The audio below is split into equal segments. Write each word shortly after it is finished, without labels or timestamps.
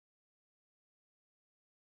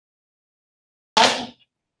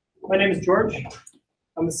my name is George.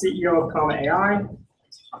 I'm the CEO of Comma.AI.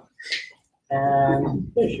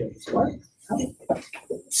 And let me share this one.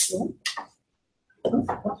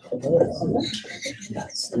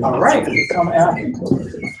 All right, Comma.AI.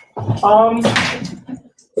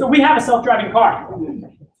 So we have a self-driving car.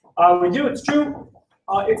 We do, it's true.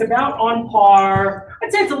 It's about on par.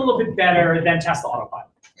 I'd say it's a little bit better than Tesla Autopilot.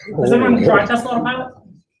 Has anyone tried Tesla Autopilot?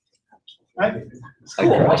 Right?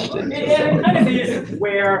 Cool. It kind of is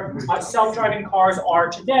where self-driving cars are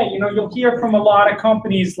today. You know, you'll hear from a lot of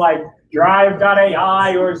companies like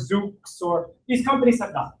Drive.AI or Zoox, or these companies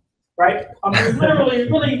have nothing, right? There's literally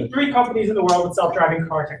really 3 companies in the world with self-driving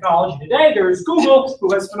car technology today. There's Google,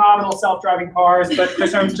 who has phenomenal self-driving cars, but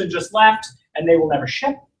Chris Urmson just left, and they will never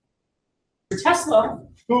ship. There's Tesla,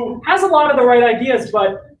 who has a lot of the right ideas,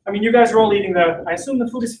 but I mean, you guys are all eating the, I assume the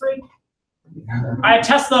food is free? At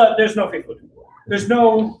Tesla, there's no free food. There's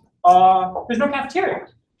no cafeteria.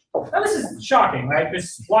 Now this is shocking, right?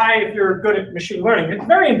 This is why, if you're good at machine learning, it's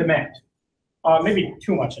very in demand. Maybe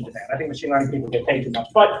too much in demand. I think machine learning people get paid too much.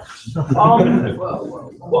 But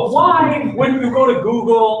why wouldn't you go to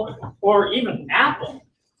Google or even Apple?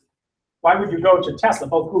 Why would you go to Tesla?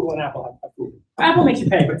 Both Google and Apple have food. Apple makes you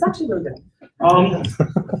pay, but it's actually really good.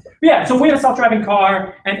 Yeah, so we have a self-driving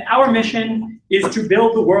car, and our mission is to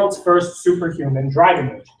build the world's first superhuman driving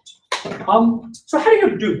agent. So how do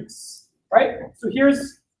you do this, right? So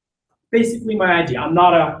here's basically my idea. I'm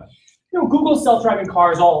not a, Google's self-driving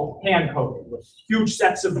cars all hand-coded with huge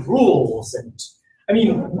sets of rules, and I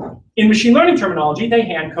mean, in machine learning terminology, they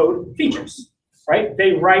hand-code features, right?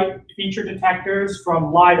 They write feature detectors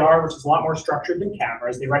from LiDAR, which is a lot more structured than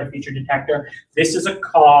cameras. They write a feature detector. This is a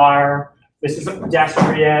car. This is a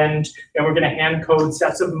pedestrian. Then we're going to hand code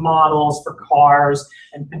sets of models for cars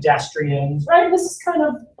and pedestrians, right? This is kind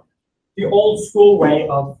of the old school way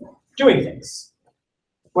of doing things.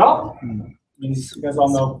 Well, you guys all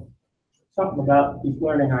know something about deep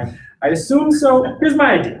learning, I assume. So here's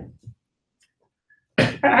my idea.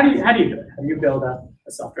 How do you do it? How do you build a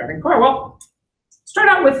self-driving car? Well, start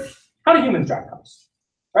out with, how do humans drive cars?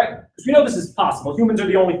 Right? Because we know this is possible. Humans are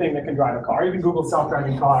the only thing that can drive a car. You can Google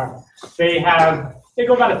self-driving car. They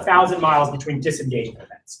go about 1,000 miles between disengagement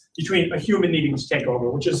events, between a human needing to take over,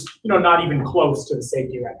 which is not even close to the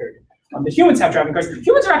safety record that humans have driving cars.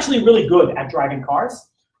 Humans are actually really good at driving cars.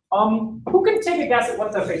 Who can take a guess at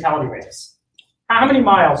what the fatality rate is? How many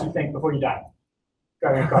miles you think before you die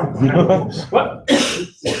driving a car? What?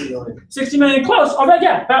 60 million, close. Oh,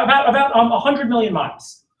 yeah, about 100 million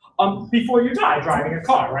miles. Before you die driving a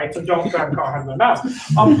car, right? So don't drive a car 100 million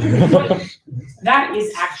miles. That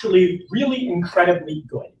is actually really incredibly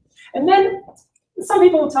good. And then some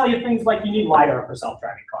people will tell you things like you need LiDAR for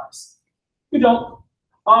self-driving cars. You don't.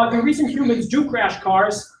 The reason humans do crash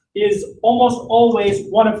cars is almost always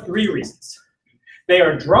one of 3 reasons. They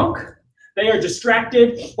are drunk, they are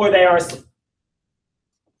distracted, or they are asleep.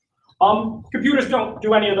 Computers don't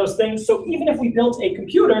do any of those things, so even if we built a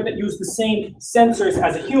computer that used the same sensors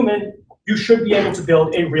as a human, you should be able to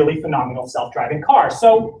build a really phenomenal self-driving car.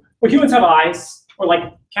 So, well, humans have eyes, or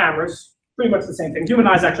like cameras, pretty much the same thing. Human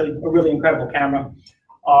eye is actually a really incredible camera.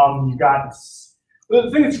 You got, the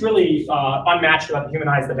thing that's really unmatched about the human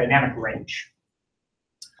eye is the dynamic range.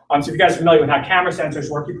 So if you guys are familiar with how camera sensors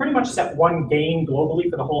work, you pretty much set one gain globally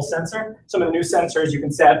for the whole sensor. Some of the new sensors, you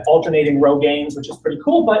can set alternating row gains, which is pretty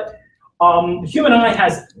cool, but the human eye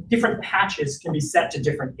has different patches can be set to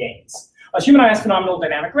different gains. Human eye has phenomenal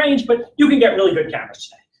dynamic range, but you can get really good cameras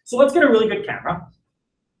today. So let's get a really good camera,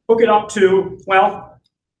 hook it up to, well,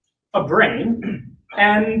 a brain,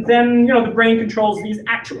 and then the brain controls these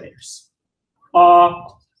actuators,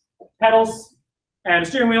 pedals, and a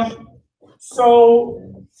steering wheel. So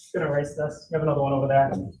I'm gonna erase this. We have another one over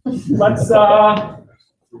there. Let's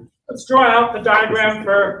draw out the diagram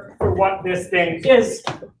for what this thing is.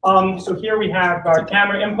 So here we have our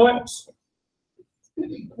camera input.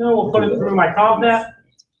 We'll put it through my CovNet.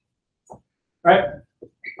 Right?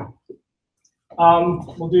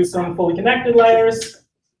 We'll do some fully connected layers,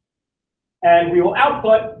 and we will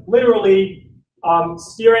output literally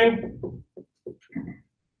steering,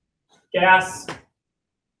 gas,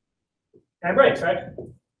 and brakes. Right?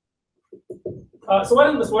 So why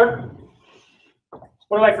doesn't this work?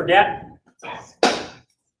 What did I forget?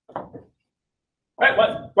 Right,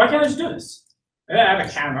 why can't I just do this? I have a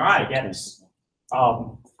camera, I get it.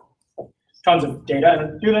 Tons of data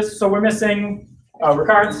to do this. So we're missing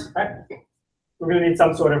recurrence, right? We're going to need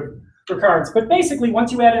some sort of recurrence. But basically,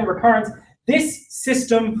 once you add in recurrence, this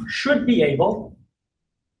system should be able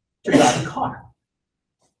to drive a car,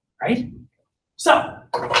 right? So,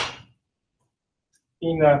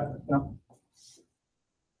 being the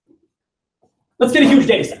let's get a huge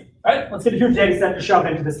data set, right? Let's get a huge data set to shove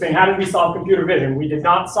into this thing. How did we solve computer vision? We did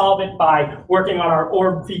not solve it by working on our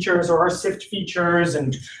orb features or our SIFT features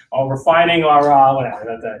and refining our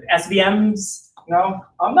whatever, the SVMs. No,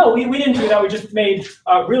 we didn't do that. We just made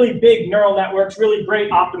really big neural networks, really great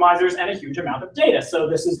optimizers, and a huge amount of data. So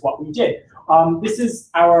this is what we did. We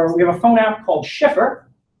have a phone app called Schiffer.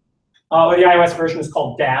 The iOS version is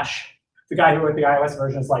called Dash. The guy who wrote the iOS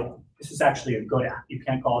version is like, this is actually a good app. You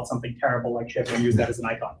can't call it something terrible like Schiffer and use that as an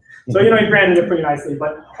icon. So he branded it pretty nicely.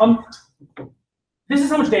 But this is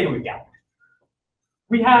how much data we've gathered.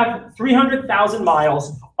 We have 300,000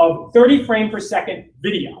 miles of 30 frame per second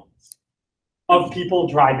video of people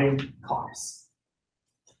driving cars.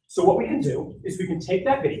 So what we can do is we can take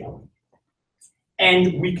that video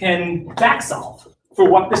and we can back solve for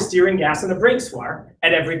what the steering gas and the brakes were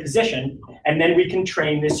at every position, and then we can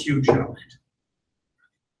train this huge neural net.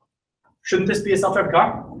 Shouldn't this be a self-driving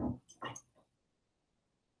car?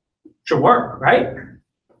 Should work, right?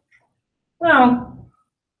 Well,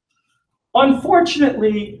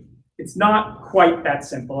 unfortunately, it's not quite that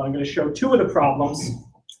simple. I'm going to show two of the problems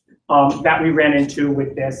that we ran into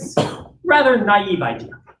with this rather naive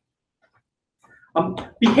idea.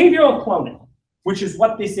 Behavioral cloning, which is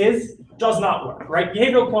what this is, does not work, right?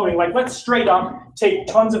 Behavioral cloning, like let's straight up take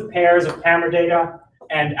tons of pairs of camera data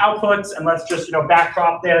and outputs, and let's just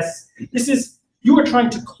backprop this. You are trying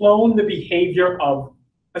to clone the behavior of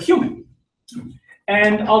a human.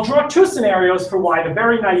 And I'll draw two scenarios for why the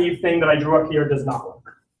very naive thing that I drew up here does not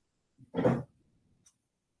work.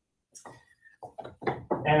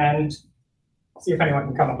 And see if anyone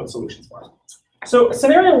can come up with solutions for it. So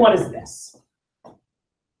scenario one is this.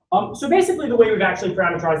 So basically the way we've actually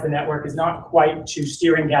parameterized the network is not quite to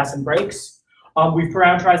steering, gas, and brakes. We've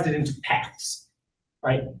parameterized it into paths,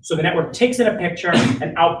 right? So the network takes in a picture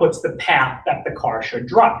and outputs the path that the car should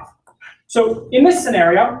drive. So in this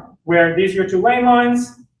scenario, where these are your two lane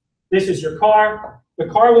lines, this is your car, the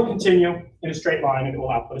car will continue in a straight line and it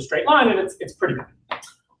will output a straight line, and it's pretty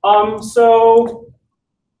good. So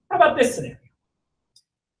how about this scenario?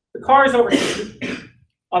 The car is over here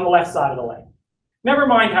on the left side of the lane. Never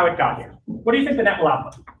mind how it got here. What do you think the net will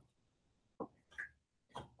output?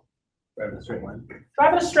 Drive in a straight line.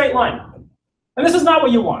 Drive in a straight line. And this is not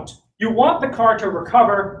what you want. You want the car to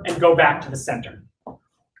recover and go back to the center.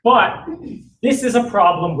 But this is a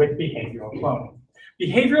problem with behavioral cloning.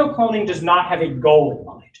 Behavioral cloning does not have a goal in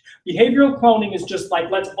mind. Behavioral cloning is just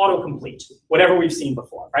like, let's autocomplete whatever we've seen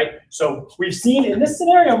before, right? So we've seen in this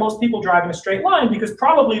scenario, most people drive in a straight line because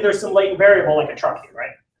probably there's some latent variable like a truck here,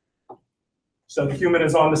 right? So the human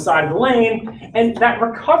is on the side of the lane, and that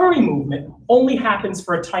recovery movement only happens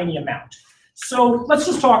for a tiny amount. So let's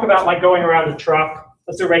just talk about like going around a truck.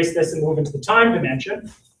 Let's erase this and move into the time dimension.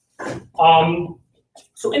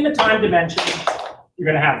 So in the time dimension, you're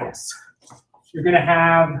going to have this. You're going to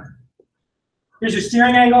have, here's your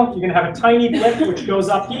steering angle. You're going to have a tiny blip which goes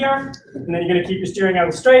up here, and then you're going to keep your steering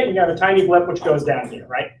angle straight, and you have a tiny blip which goes down here,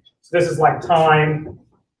 right? So this is like time,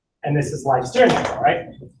 and this is like steering angle, right?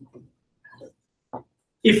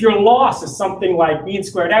 If your loss is something like mean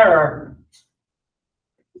squared error,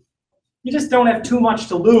 you just don't have too much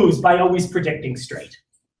to lose by always predicting straight.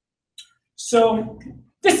 So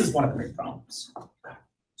this is one of the big problems.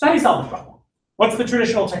 So how do you solve the problem? What's the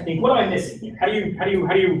traditional technique? What am I missing here? How do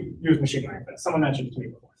you use machine learning for this? Someone mentioned it to me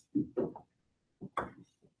before.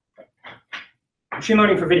 Machine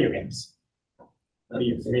learning for video games.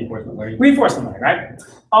 Reinforcement learning. Reinforcement learning, right?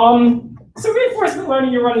 So reinforcement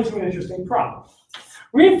learning, you run into an interesting problem.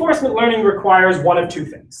 Reinforcement learning requires one of two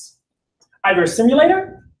things: either a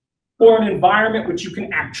simulator or an environment which you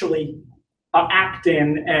can actually act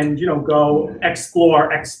in and go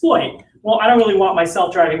explore, exploit. Well, I don't really want my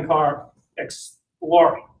self-driving car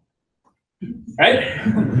exploring, right?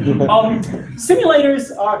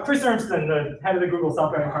 Simulators. Chris Ernston, the head of the Google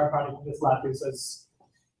self-driving car project, just left. Who says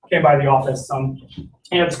came by the office. And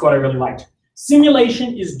it's quote I really liked.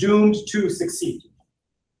 Simulation is doomed to succeed.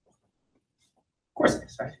 Of course it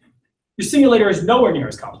is, right? Your simulator is nowhere near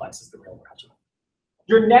as complex as the real world.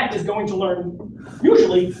 Your net is going to learn,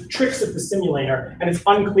 usually, tricks of the simulator, and it's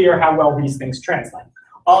unclear how well these things translate.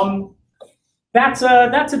 That's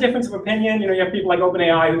a difference of opinion. You have people like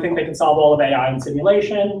OpenAI who think they can solve all of AI in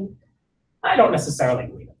simulation. I don't necessarily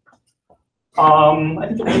believe it. I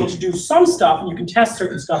think you'll be able to do some stuff, and you can test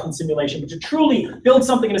certain stuff in simulation, but to truly build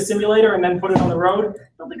something in a simulator and then put it on the road, I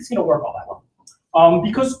don't think it's going to work all that well.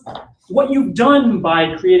 Because what you've done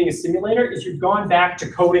by creating a simulator is you've gone back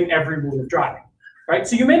to coding every rule of driving, right?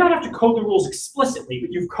 So you may not have to code the rules explicitly,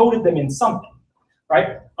 but you've coded them in something,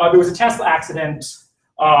 right? There was a Tesla accident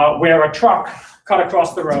where a truck cut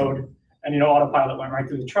across the road, and autopilot went right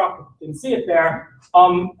through the truck, didn't see it there.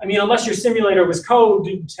 Unless your simulator was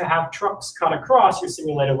coded to have trucks cut across, your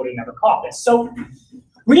simulator would have never caught this. So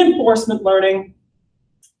reinforcement learning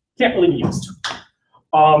can't really be used.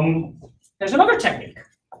 There's another technique,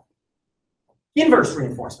 inverse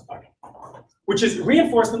reinforcement learning, which is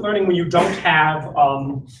reinforcement learning when you don't have,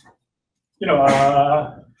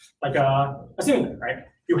 like a simulator, right?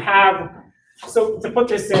 You have, so to put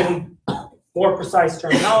this in more precise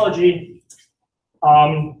terminology,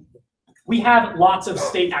 we have lots of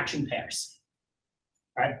state action pairs,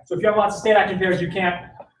 right? So if you have lots of state action pairs, you can't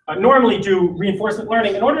normally do reinforcement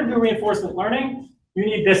learning. In order to do reinforcement learning, you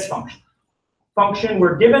need this function.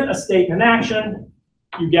 We're given a state and an action,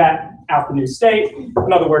 you get out the new state.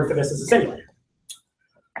 Another word for this is a simulator.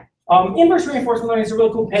 Inverse reinforcement learning is a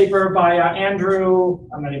really cool paper by Andrew,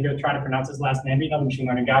 I'm not even going to try to pronounce his last name, he's another machine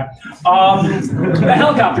learning guy. The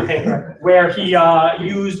helicopter paper, where he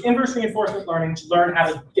used inverse reinforcement learning to learn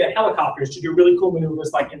how to get helicopters to do really cool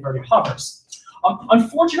maneuvers like inverted hovers.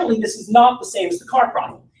 Unfortunately, this is not the same as the car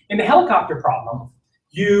problem. In the helicopter problem,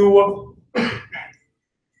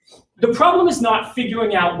 the problem is not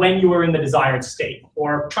figuring out when you are in the desired state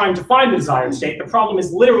or trying to find the desired state. The problem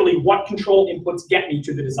is literally what control inputs get me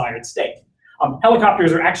to the desired state.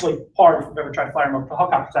 Helicopters are actually hard. If you've ever tried to fly a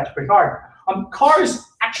helicopter, it's actually pretty hard. Cars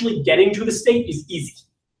actually getting to the state is easy.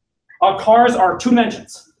 Cars are 2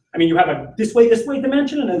 dimensions. You have a this way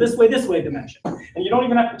dimension and a this way dimension. And you don't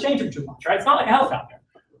even have to change them too much, right? It's not like a helicopter.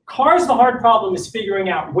 Cars, the hard problem is figuring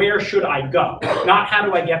out where should I go, not how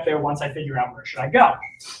do I get there once I figure out where should I go.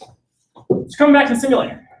 So coming back to the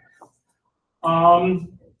simulator. Can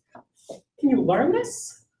you learn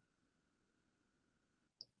this?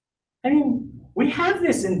 We have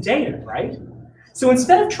this in data, right? So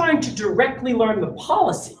instead of trying to directly learn the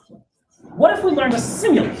policy, what if we learned a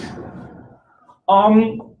simulator?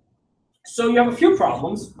 So you have a few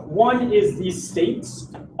problems. One is these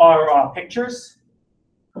states are pictures.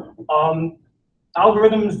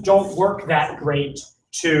 Algorithms don't work that great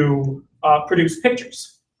to produce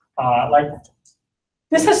pictures.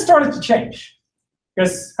 This has started to change.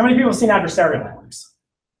 Because how many people have seen adversarial networks?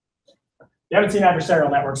 If you haven't seen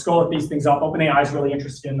adversarial networks, go look these things up. OpenAI is really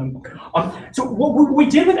interested in them. So what we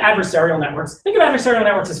did with adversarial networks, think of adversarial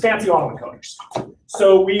networks as fancy autoencoders.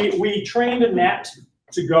 So we trained a net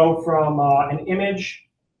to go from an image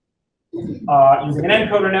using an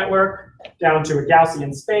encoder network down to a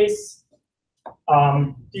Gaussian space,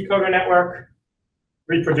 decoder network,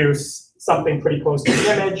 reproduce something pretty close to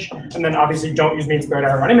the image, and then obviously don't use mean squared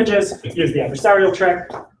error on images, use the adversarial trick.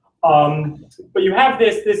 But you have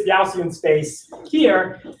this Gaussian space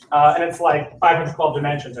here, and it's like 512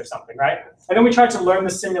 dimensions or something, right? And then we tried to learn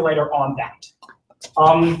the simulator on that.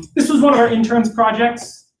 This was one of our interns'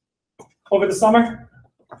 projects over the summer.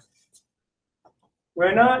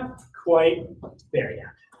 We're not quite there yet.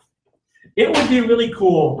 It would be really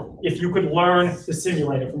cool if you could learn the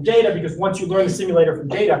simulator from data, because once you learn the simulator from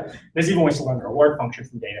data, there's even ways to learn the reward function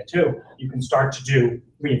from data too. You can start to do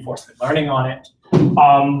reinforcement learning on it.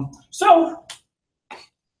 So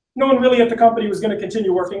no one really at the company was going to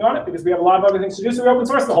continue working on it because we have a lot of other things to do, so we open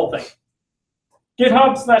sourced the whole thing.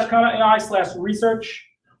 GitHub/Comma.AI/research.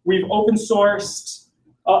 We've open sourced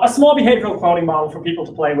a small behavioral cloning model for people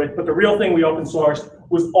to play with, but the real thing we open sourced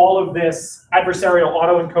was all of this adversarial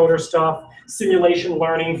autoencoder stuff, simulation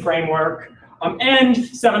learning framework, and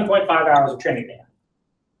 7.5 hours of training data.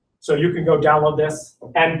 So you can go download this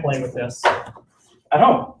and play with this at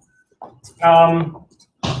home.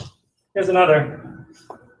 Here's another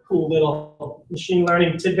cool little machine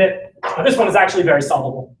learning tidbit. This one is actually very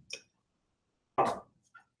solvable.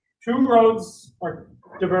 2 roads are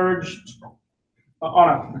diverged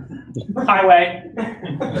on a highway.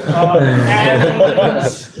 And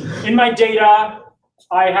in my data,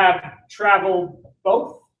 I have traveled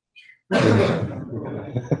both.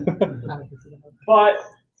 But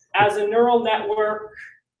as a neural network,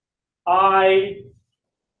 I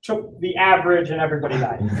took the average and everybody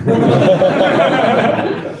died.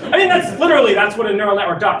 That's what a neural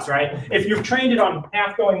network does, right? If you've trained it on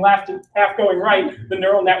half going left and half going right, the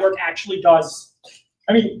neural network actually does.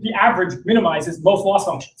 The average minimizes most loss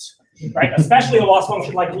functions, right? Especially a loss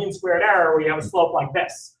function like mean squared error, where you have a slope like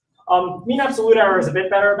this. Mean absolute error is a bit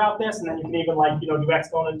better about this, and then you can even do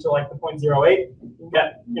exponent to the 0.08, you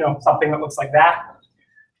get something that looks like that.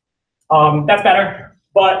 That's better.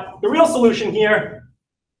 But the real solution here,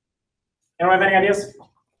 anyone have any ideas?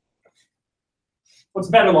 What's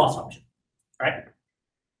a better loss function, right?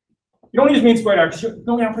 You don't use mean squared error because you're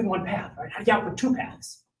only outputting one path, right? How do you output 2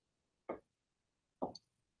 paths?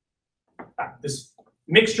 This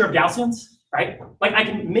mixture of Gaussians, right? Like I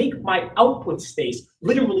can make my output space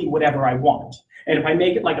literally whatever I want. And if I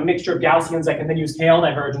make it like a mixture of Gaussians, I can then use KL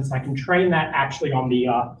divergence, and I can train that actually on the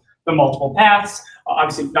multiple paths.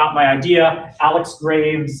 Obviously not my idea. Alex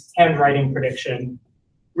Graves' handwriting prediction,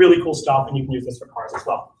 really cool stuff, and you can use this for cars as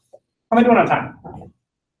well. How am I doing on time?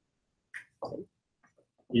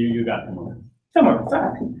 You got 10 more. 10 more.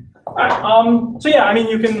 All right. So yeah, I mean,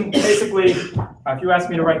 you can basically, if you ask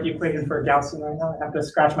me to write the equation for a Gaussian right now, I have to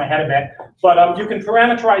scratch my head a bit. But you can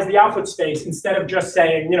parameterize the output space instead of just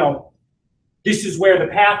saying, you know, this is where the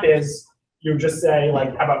path is. You just say,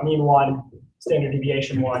 like, how about mean 1, standard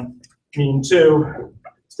deviation 1, mean 2,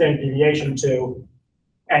 standard deviation 2,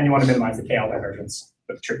 and you want to minimize the KL divergence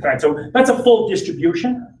with the truth. Right? So that's a full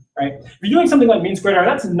distribution, right? If you're doing something like mean squared error,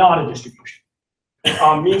 that's not a distribution.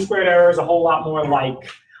 Mean squared error is a whole lot more like,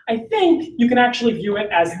 I think you can actually view it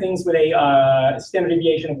as things with a standard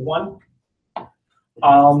deviation of 1.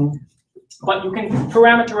 But you can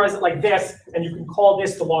parameterize it like this, and you can call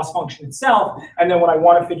this the loss function itself. And then when I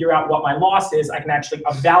want to figure out what my loss is, I can actually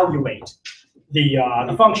evaluate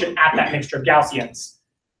the function at that mixture of Gaussians,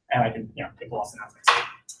 and I can take the loss analysis.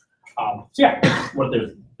 So yeah. What if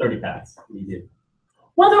there's 30 paths? You do.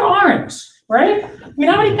 Well, there aren't, right? I mean,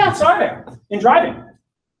 how many paths are there in driving?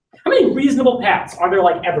 How many reasonable paths are there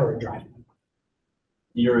like ever in driving?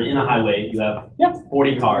 You're in a highway. You have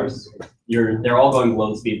 40 cars. They're all going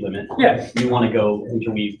below the speed limit. Yeah. You want to go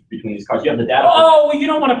interweave between these cars. You have the data. Oh, well, you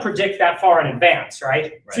don't want to predict that far in advance,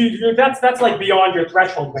 right? So that's like beyond your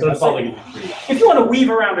threshold. So it's like, if you want to weave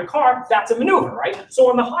around a car, that's a maneuver, right? So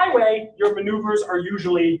on the highway, your maneuvers are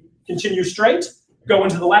usually continue straight, go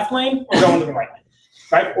into the left lane, or go into the right lane,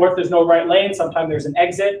 right? Or if there's no right lane, sometimes there's an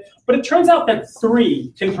exit. But it turns out that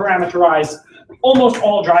 3 can parameterize almost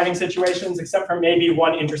all driving situations, except for maybe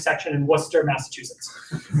one intersection in Worcester, Massachusetts,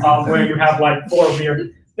 where you have like 4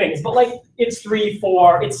 weird things. But like it's 3,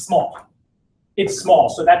 4, it's small. It's small,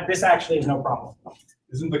 so that this actually is no problem.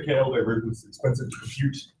 Isn't the KL divergence expensive to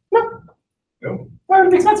compute? No. No? Why would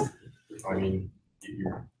it be expensive? I mean,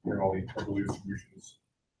 you're all these totally distributions.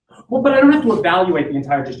 Well, but I don't have to evaluate the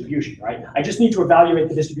entire distribution, right? I just need to evaluate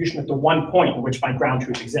the distribution at the one point in which my ground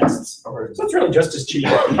truth exists. Okay. So it's really just as cheap,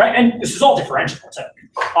 right? And this is all differentiable too.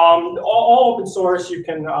 All open source, you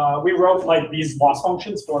can, we wrote like these loss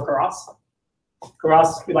functions for Keras.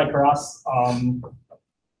 We like Keras.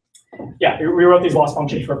 Yeah, we wrote these loss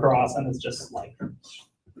functions for Keras, and it's just like,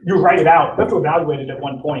 you write it out. You have to evaluate it at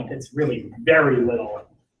one point. It's really very little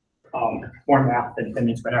more math than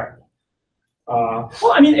mean squared error.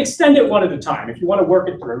 Well, I mean, extend it one at a time. If you want to work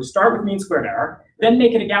it through, start with mean squared error, then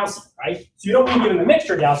make it a Gaussian, right? So you don't need to give it a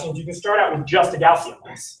mixture of Gaussians. You can start out with just a Gaussian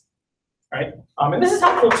loss, right? And this is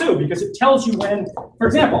helpful too, because it tells you when, for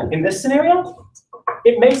example, in this scenario,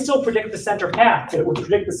 it may still predict the center path, but it would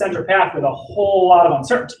predict the center path with a whole lot of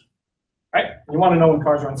uncertainty, right? You want to know when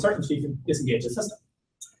cars are uncertain so you can disengage the system.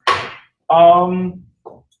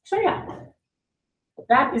 So yeah.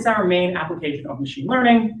 That is our main application of machine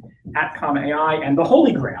learning at Comma.AI, and the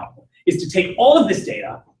holy grail is to take all of this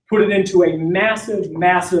data, put it into a massive,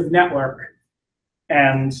 massive network,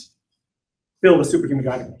 and build a superhuman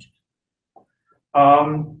driving agent.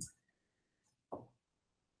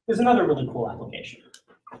 There's another really cool application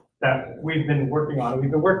that we've been working on.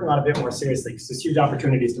 We've been working on a bit more seriously because there's huge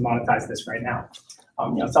opportunities to monetize this right now.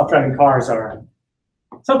 Self-driving cars are.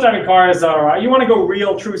 You want to go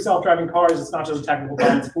real, true self-driving cars. It's not just a technical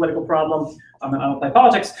problem, it's a political problem. I don't play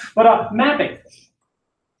politics. But mapping.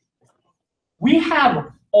 We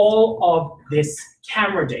have all of this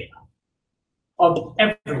camera data of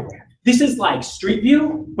everywhere. This is like Street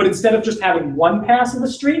View, but instead of just having one pass of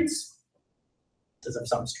the streets, it does have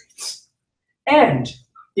some streets. And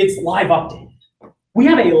it's live updated. We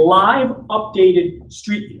have a live updated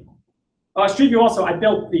Street View. Street View also, I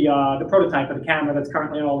built the prototype of the camera that's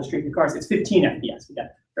currently in all the Street View cars. It's 15 FPS. We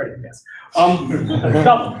got 30 FPS.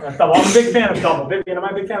 Double. That's double. I'm a big fan of double. Vivian, am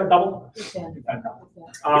I a big fan of double? Big fan of double.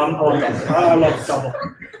 I love double.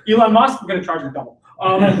 Elon Musk, I'm going to charge him double.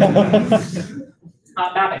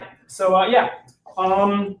 Mapping. So yeah,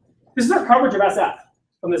 this is our coverage of SF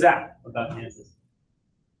from this app. What about Kansas?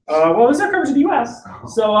 Well, this is our coverage of the US.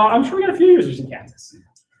 So I'm sure we got a few users in Kansas.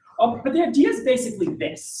 But the idea is basically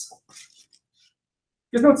this.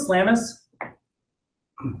 You guys know what SLAM is?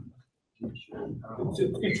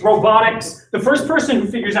 It's robotics. The first person who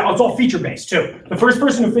figures out, it's all feature-based too. The first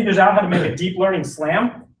person who figures out how to make a deep learning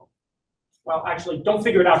SLAM, well, actually, don't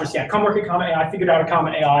figure it out just yet. Come work at Comma.AI, figure it out at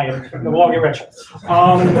Comma.AI, and we'll all get rich.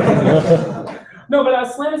 No, but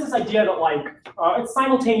SLAM is this idea that it's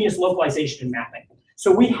simultaneous localization and mapping.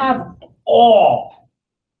 So we have all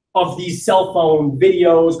of these cell phone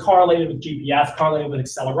videos correlated with GPS, correlated with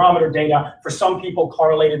accelerometer data. For some people,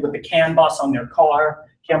 correlated with the CAN bus on their car.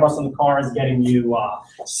 CAN bus on the car is getting you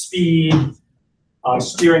speed,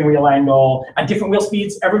 steering wheel angle, and different wheel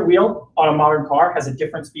speeds. Every wheel on a modern car has a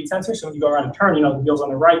different speed sensor. So when you go around a turn, you know, the wheels on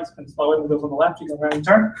the right spin slower than the wheels on the left. You go around and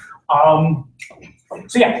turn.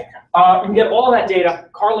 So yeah, you can get all that data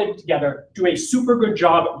correlated together, do a super good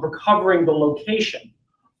job of recovering the location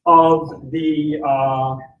of the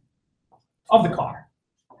car.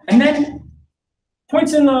 And then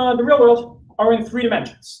points in the real world are in 3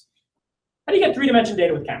 dimensions. How do you get 3-dimension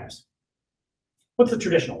data with cameras? What's the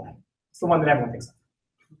traditional way? It's the one that everyone thinks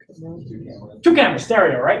of. 2 cameras,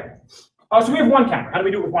 stereo, right? So we have 1 camera. How do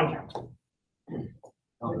we do it with 1 camera?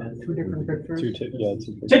 2 different pictures.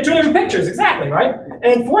 Take 2 different pictures, exactly, right?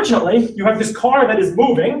 And fortunately, you have this car that is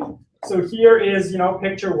moving. So here is, you know,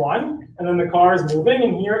 picture 1, and then the car is moving,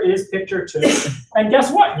 and here is picture 2. And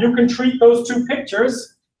guess what? You can treat those 2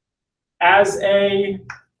 pictures as a,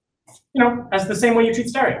 you know, as the same way you treat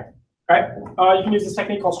stereo, right? You can use this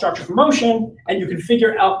technique called structure for motion, and you can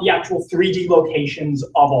figure out the actual 3D locations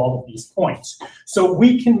of all of these points. So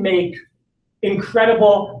we can make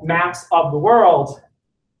incredible maps of the world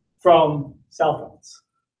from cell phones,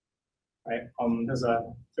 right? There's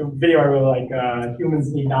a video I really like,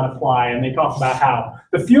 Humans Need Not Apply, and they talk about how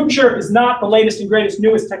the future is not the latest and greatest,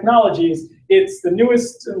 newest technologies. It's the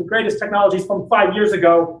newest and greatest technologies from 5 years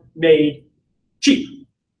ago made cheap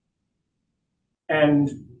and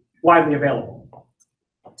widely available.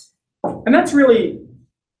 And that's really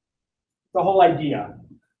the whole idea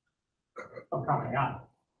of Comma.AI.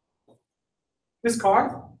 This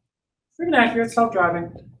car, pretty accurate,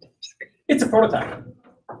 self-driving. It's a prototype.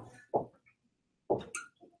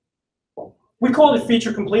 We called it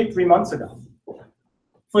feature complete 3 months ago.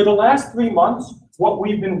 For the last 3 months, what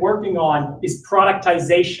we've been working on is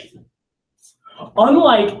productization.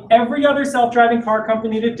 Unlike every other self-driving car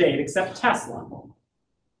company to date, except Tesla,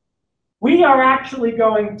 we are actually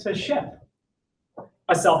going to ship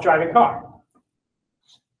a self-driving car.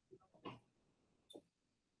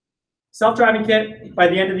 Self-driving kit by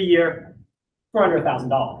the end of the year for under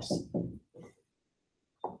 $1,000.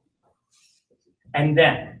 And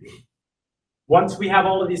then, once we have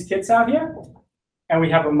all of these kits out here, and we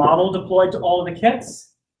have a model deployed to all of the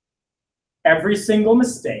kits, every single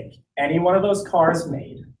mistake any one of those cars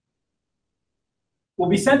made will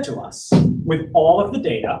be sent to us with all of the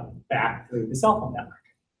data back through the cell phone network.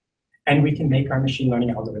 And we can make our machine learning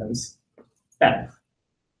algorithms better.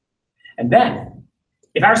 And then,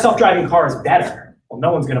 if our self-driving car is better, well,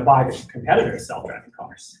 no one's going to buy the competitor's self-driving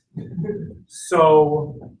cars.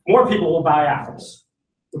 So more people will buy ours,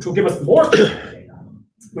 which will give us more data,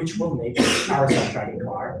 which will make our self-driving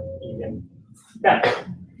car even better.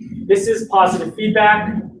 This is positive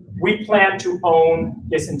feedback. We plan to own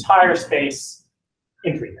this entire space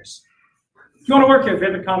in 3 years. If you want to work here,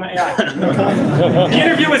 visit Comma.AI. The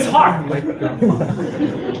interview is hard.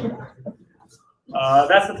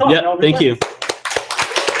 That's the thought. Yeah, thank you.